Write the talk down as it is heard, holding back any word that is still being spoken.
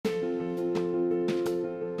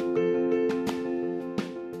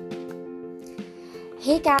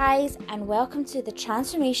Hey guys, and welcome to the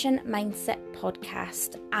Transformation Mindset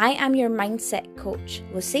Podcast. I am your mindset coach,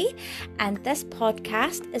 Lucy, and this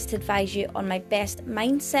podcast is to advise you on my best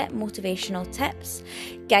mindset motivational tips,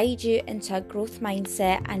 guide you into a growth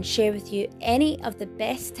mindset, and share with you any of the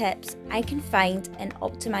best tips I can find in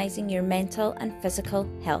optimizing your mental and physical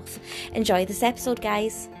health. Enjoy this episode,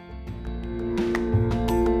 guys.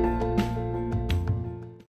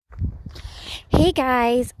 Hey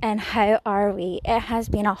guys, and how are we? It has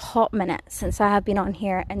been a hot minute since I have been on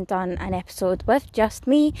here and done an episode with just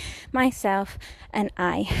me, myself, and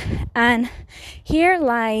I. And here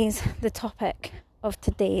lies the topic of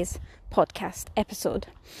today's podcast episode: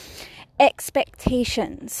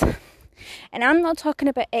 expectations. And I'm not talking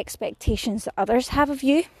about expectations that others have of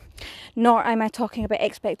you, nor am I talking about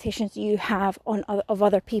expectations you have of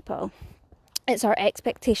other people. It's our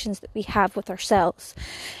expectations that we have with ourselves.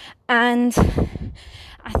 And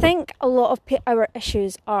I think a lot of our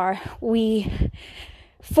issues are we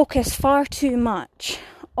focus far too much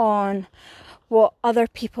on what other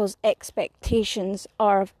people's expectations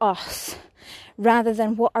are of us rather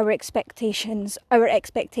than what our expectations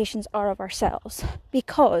are of ourselves.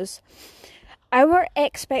 Because our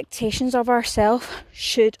expectations of ourselves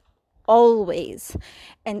should always,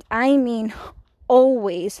 and I mean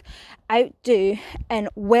always, outdo and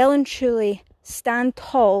well and truly stand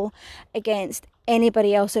tall against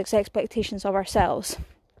anybody else's expectations of ourselves.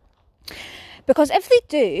 Because if they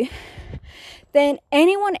do, then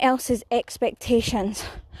anyone else's expectations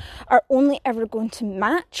are only ever going to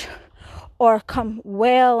match or come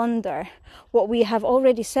well under what we have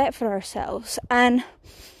already set for ourselves. And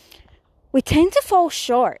we tend to fall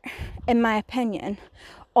short, in my opinion,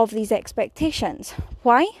 of these expectations.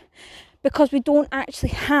 Why? Because we don't actually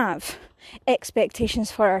have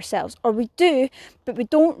expectations for ourselves, or we do, but we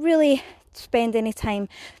don't really spend any time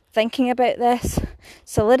thinking about this,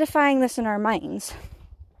 solidifying this in our minds,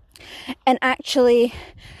 and actually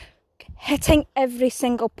hitting every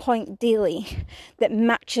single point daily that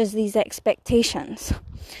matches these expectations.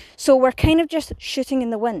 So we're kind of just shooting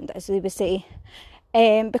in the wind, as they would say,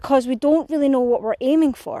 because we don't really know what we're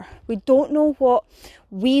aiming for. We don't know what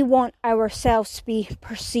we want ourselves to be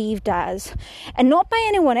perceived as, and not by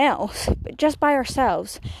anyone else, but just by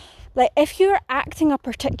ourselves. Like, if you're acting a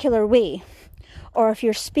particular way, or if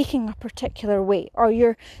you're speaking a particular way, or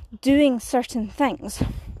you're doing certain things,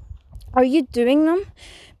 are you doing them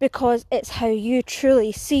because it's how you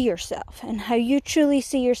truly see yourself and how you truly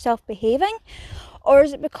see yourself behaving? Or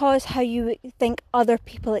is it because how you think other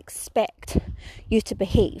people expect you to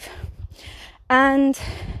behave? And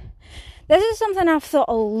this is something I've thought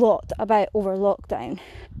a lot about over lockdown,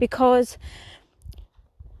 because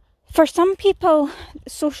for some people,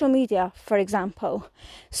 social media, for example,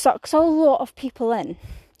 sucks a lot of people in.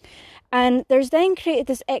 And there's then created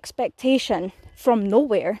this expectation from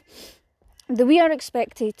nowhere that we are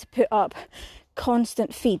expected to put up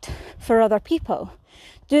constant feed for other people.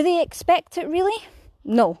 Do they expect it really?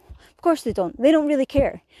 No, of course they don't. They don't really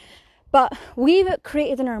care. But we've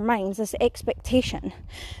created in our minds this expectation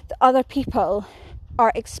that other people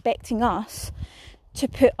are expecting us to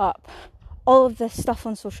put up all of this stuff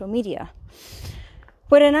on social media.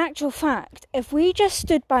 But in actual fact, if we just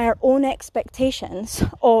stood by our own expectations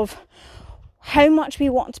of how much we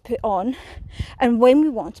want to put on and when we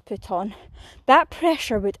want to put on, that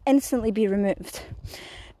pressure would instantly be removed.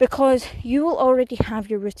 Because you will already have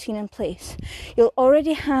your routine in place. You'll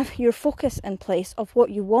already have your focus in place of what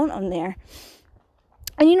you want on there.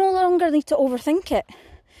 And you no longer need to overthink it.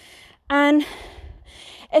 And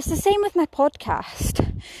it's the same with my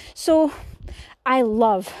podcast. So I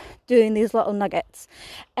love doing these little nuggets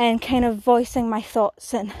and kind of voicing my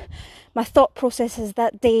thoughts and my thought processes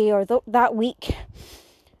that day or that week.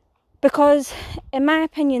 Because in my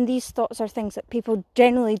opinion, these thoughts are things that people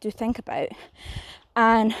generally do think about.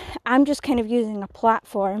 And I'm just kind of using a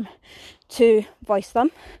platform to voice them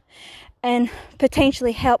and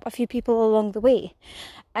potentially help a few people along the way.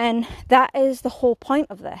 And that is the whole point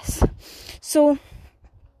of this. So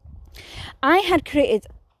I had created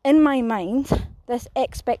in my mind this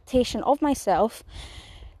expectation of myself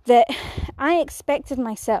that I expected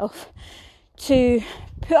myself to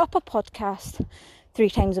put up a podcast 3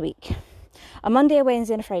 times a week. A Monday, a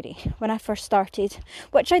Wednesday and a Friday when I first started,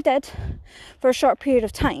 which I did for a short period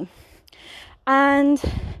of time. And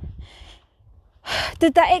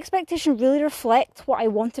did that expectation really reflect what I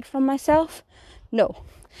wanted from myself? No.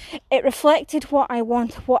 It reflected what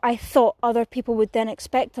I thought other people would then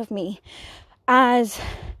expect of me as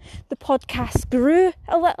the podcast grew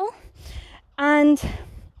a little. And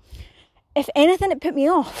if anything, it put me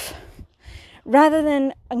off. Rather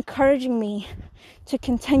than encouraging me to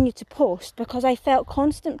continue to post because I felt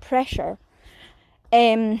constant pressure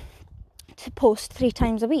to post 3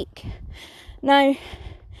 times a week. Now,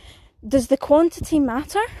 does the quantity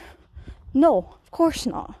matter? No, of course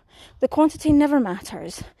not. The quantity never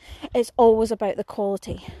matters. It's always about the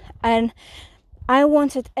quality. And I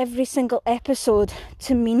wanted every single episode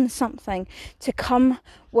to mean something, to come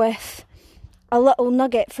with a little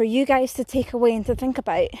nugget for you guys to take away and to think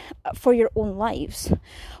about for your own lives.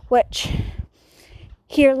 Which,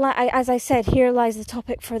 as I said, here lies the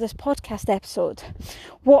topic for this podcast episode.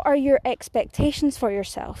 What are your expectations for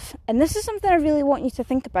yourself? And this is something I really want you to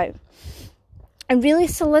think about. And really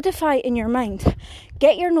solidify in your mind.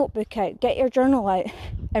 Get your notebook out, get your journal out,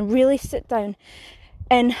 and really sit down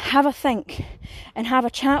and have a think and have a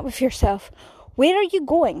chat with yourself. Where are you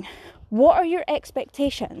going? What are your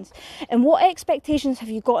expectations? And what expectations have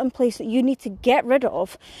you got in place that you need to get rid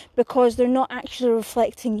of because they're not actually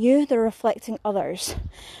reflecting you, they're reflecting others.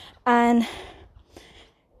 And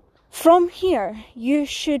from here, you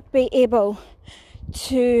should be able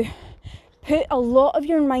to put a lot of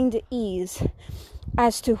your mind at ease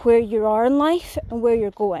as to where you are in life and where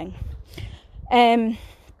you're going.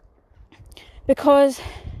 Because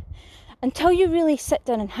until you really sit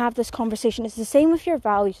down and have this conversation, it's the same with your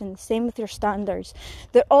values and the same with your standards.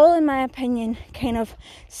 They're all, in my opinion, kind of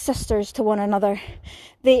sisters to one another.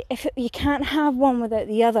 You can't have one without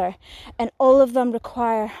the other, and all of them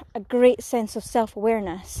require a great sense of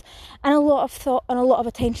self-awareness and a lot of thought and a lot of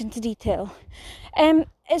attention to detail.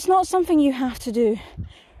 It's not something you have to do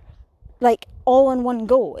like all in one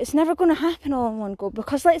go. It's never going to happen all in one go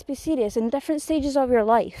because, let's be serious, in different stages of your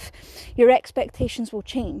life, your expectations will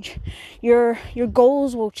change, your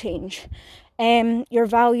goals will change, your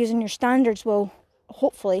values and your standards will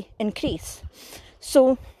hopefully increase.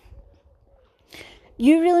 So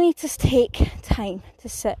you really need to take time to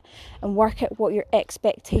sit and work out what your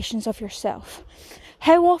expectations of yourself.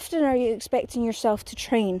 How often are you expecting yourself to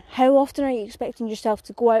train? How often are you expecting yourself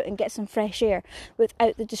to go out and get some fresh air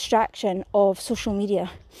without the distraction of social media?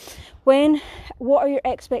 What are your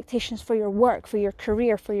expectations for your work, for your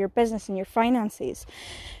career, for your business and your finances?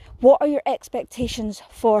 What are your expectations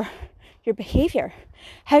for your behaviour?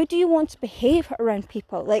 How do you want to behave around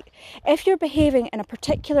people? Like, if you're behaving in a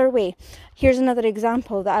particular way, here's another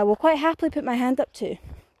example that I will quite happily put my hand up to.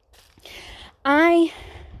 I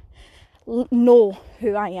know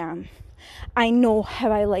who I am. I know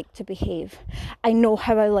how I like to behave. I know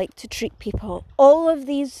how I like to treat people. All of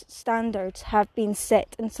these standards have been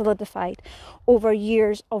set and solidified over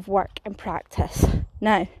years of work and practice.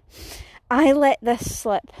 Now, I let this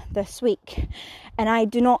slip this week, and I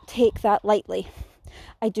do not take that lightly.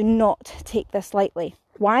 I do not take this lightly.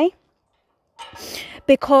 Why?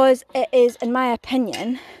 Because it is, in my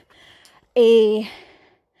opinion,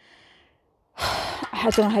 I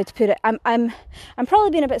don't know how to put it. I'm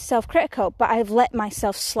probably being a bit self-critical, but I've let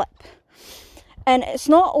myself slip. And it's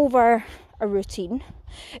not over a routine.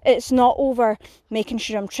 It's not over making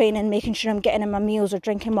sure I'm training, making sure I'm getting in my meals or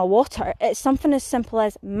drinking my water. It's something as simple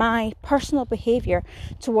as my personal behaviour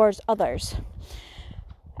towards others.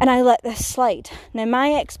 And I let this slide. Now,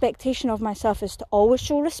 my expectation of myself is to always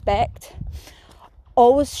show respect,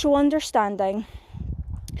 always show understanding.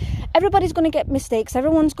 Everybody's going to get mistakes.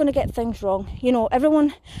 Everyone's going to get things wrong. You know,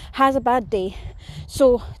 everyone has a bad day.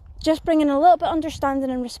 So just bring in a little bit of understanding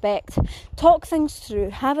and respect. Talk things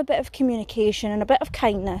through. Have a bit of communication and a bit of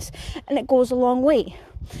kindness. And it goes a long way.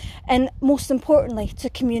 And most importantly, to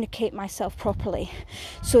communicate myself properly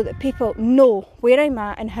so that people know where I'm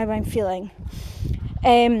at and how I'm feeling.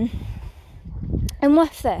 And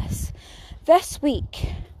with this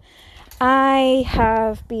week, I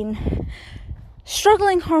have been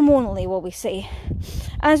struggling hormonally, will we say.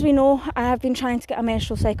 As we know, I have been trying to get a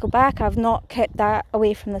menstrual cycle back. I've not kept that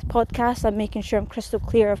away from this podcast. I'm making sure I'm crystal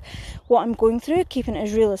clear of what I'm going through, keeping it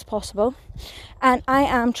as real as possible. And I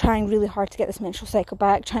am trying really hard to get this menstrual cycle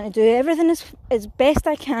back, trying to do everything as best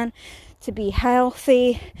I can to be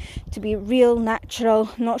healthy, to be real, natural,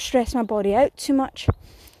 not stress my body out too much,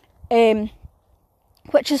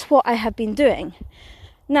 which is what I have been doing.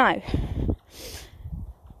 Now,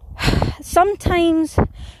 sometimes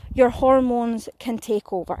your hormones can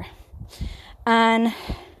take over, and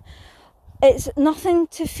it's nothing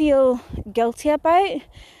to feel guilty about,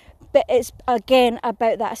 but it's again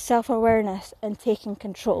about that self-awareness and taking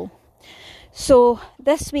control. So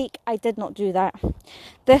this week I did not do that.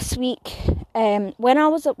 This week, when I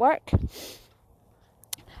was at work,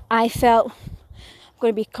 I felt, I'm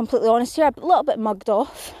going to be completely honest here, a little bit mugged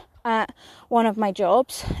off at one of my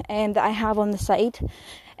jobs that I have on the side.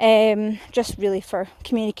 Just really for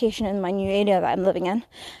communication in my new area that I'm living in.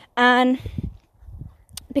 And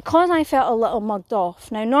because I felt a little mugged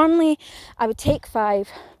off. Now, normally I would take 5,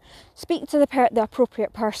 speak to the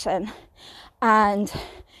appropriate person and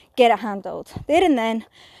get it handled. There and then,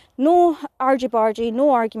 no argy-bargy,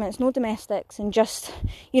 no arguments, no domestics, and just,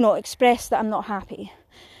 express that I'm not happy.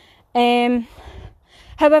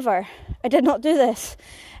 However, I did not do this.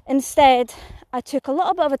 Instead, I took a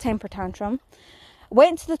little bit of a temper tantrum,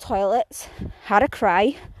 went to the toilets, had a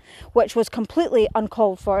cry, which was completely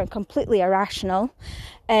uncalled for and completely irrational.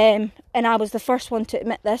 And I was the first one to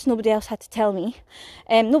admit this. Nobody else had to tell me.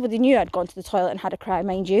 Nobody knew I'd gone to the toilet and had a cry,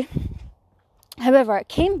 mind you. However, I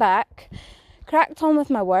came back, cracked on with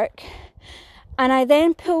my work, and I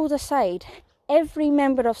then pulled aside every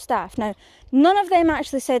member of staff. Now, none of them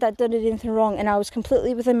actually said I'd done anything wrong and I was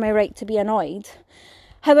completely within my right to be annoyed.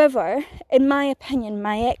 However, in my opinion,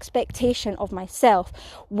 my expectation of myself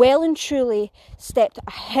well and truly stepped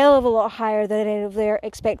a hell of a lot higher than any of their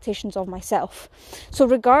expectations of myself. So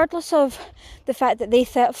regardless of the fact that they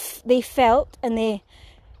felt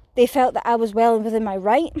that I was well and within my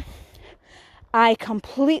right, I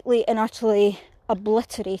completely and utterly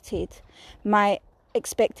obliterated my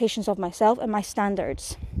expectations of myself and my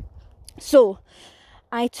standards. So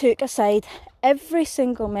I took aside every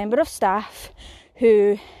single member of staff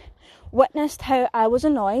who witnessed how I was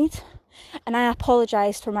annoyed, and I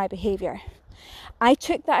apologised for my behaviour. I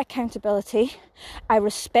took that accountability, I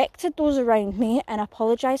respected those around me and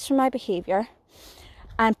apologised for my behaviour,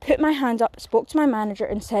 and put my hand up, spoke to my manager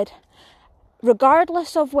and said,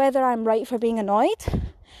 regardless of whether I'm right for being annoyed,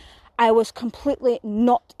 it was completely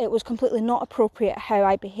not appropriate how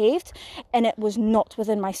I behaved, and it was not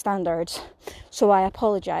within my standards. So I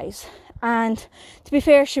apologise. And to be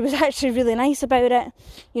fair, she was actually really nice about it.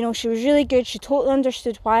 She was really good. She totally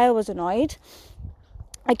understood why I was annoyed.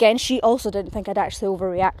 Again, she also didn't think I'd actually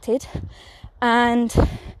overreacted. And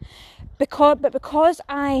because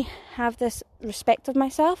I have this respect of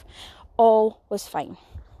myself, all was fine.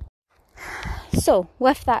 So,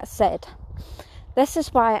 with that said, this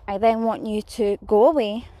is why I then want you to go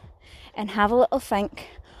away and have a little think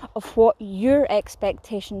of what your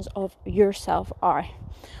expectations of yourself are.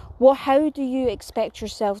 How do you expect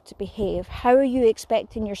yourself to behave? How are you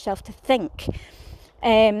expecting yourself to think?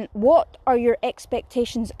 What are your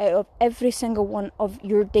expectations out of every single one of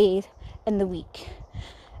your days in the week?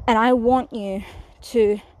 And I want you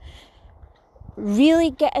to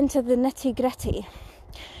really get into the nitty-gritty,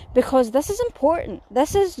 because this is important.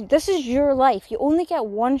 This is your life. You only get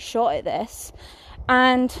one shot at this.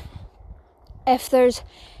 And if there's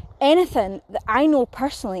anything that I know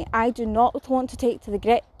personally I do not want to take to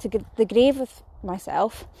the grave with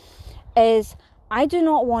myself, is I do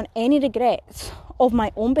not want any regrets of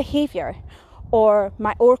my own behaviour or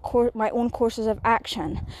my own courses of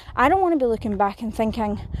action. I don't want to be looking back and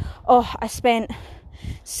thinking, oh, I spent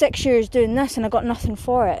 6 years doing this and I got nothing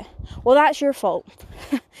for it. Well, that's your fault.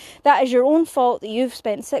 That is your own fault that you've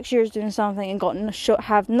spent 6 years doing something and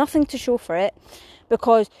have nothing to show for it,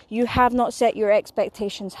 because you have not set your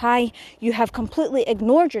expectations high. You have completely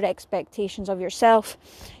ignored your expectations of yourself.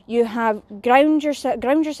 You have ground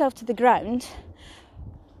yourself to the ground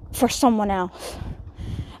for someone else.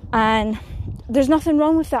 And there's nothing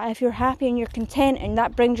wrong with that. If you're happy and you're content and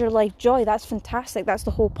that brings your life joy, that's fantastic. That's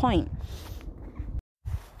the whole point.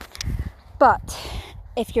 But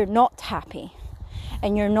if you're not happy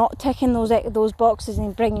and you're not ticking those boxes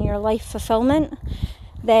and bringing your life fulfillment,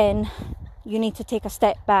 then you need to take a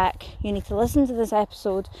step back. You need to listen to this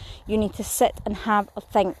episode. You need to sit and have a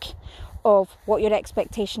think of what your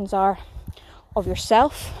expectations are of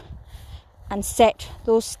yourself and set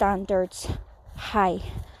those standards high.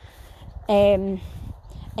 And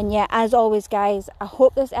yeah, as always, guys, I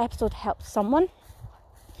hope this episode helps someone.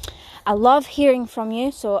 I love hearing from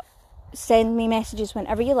you, so send me messages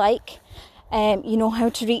whenever you like. You know how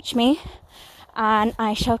to reach me. And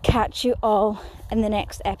I shall catch you all in the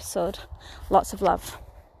next episode. Lots of love.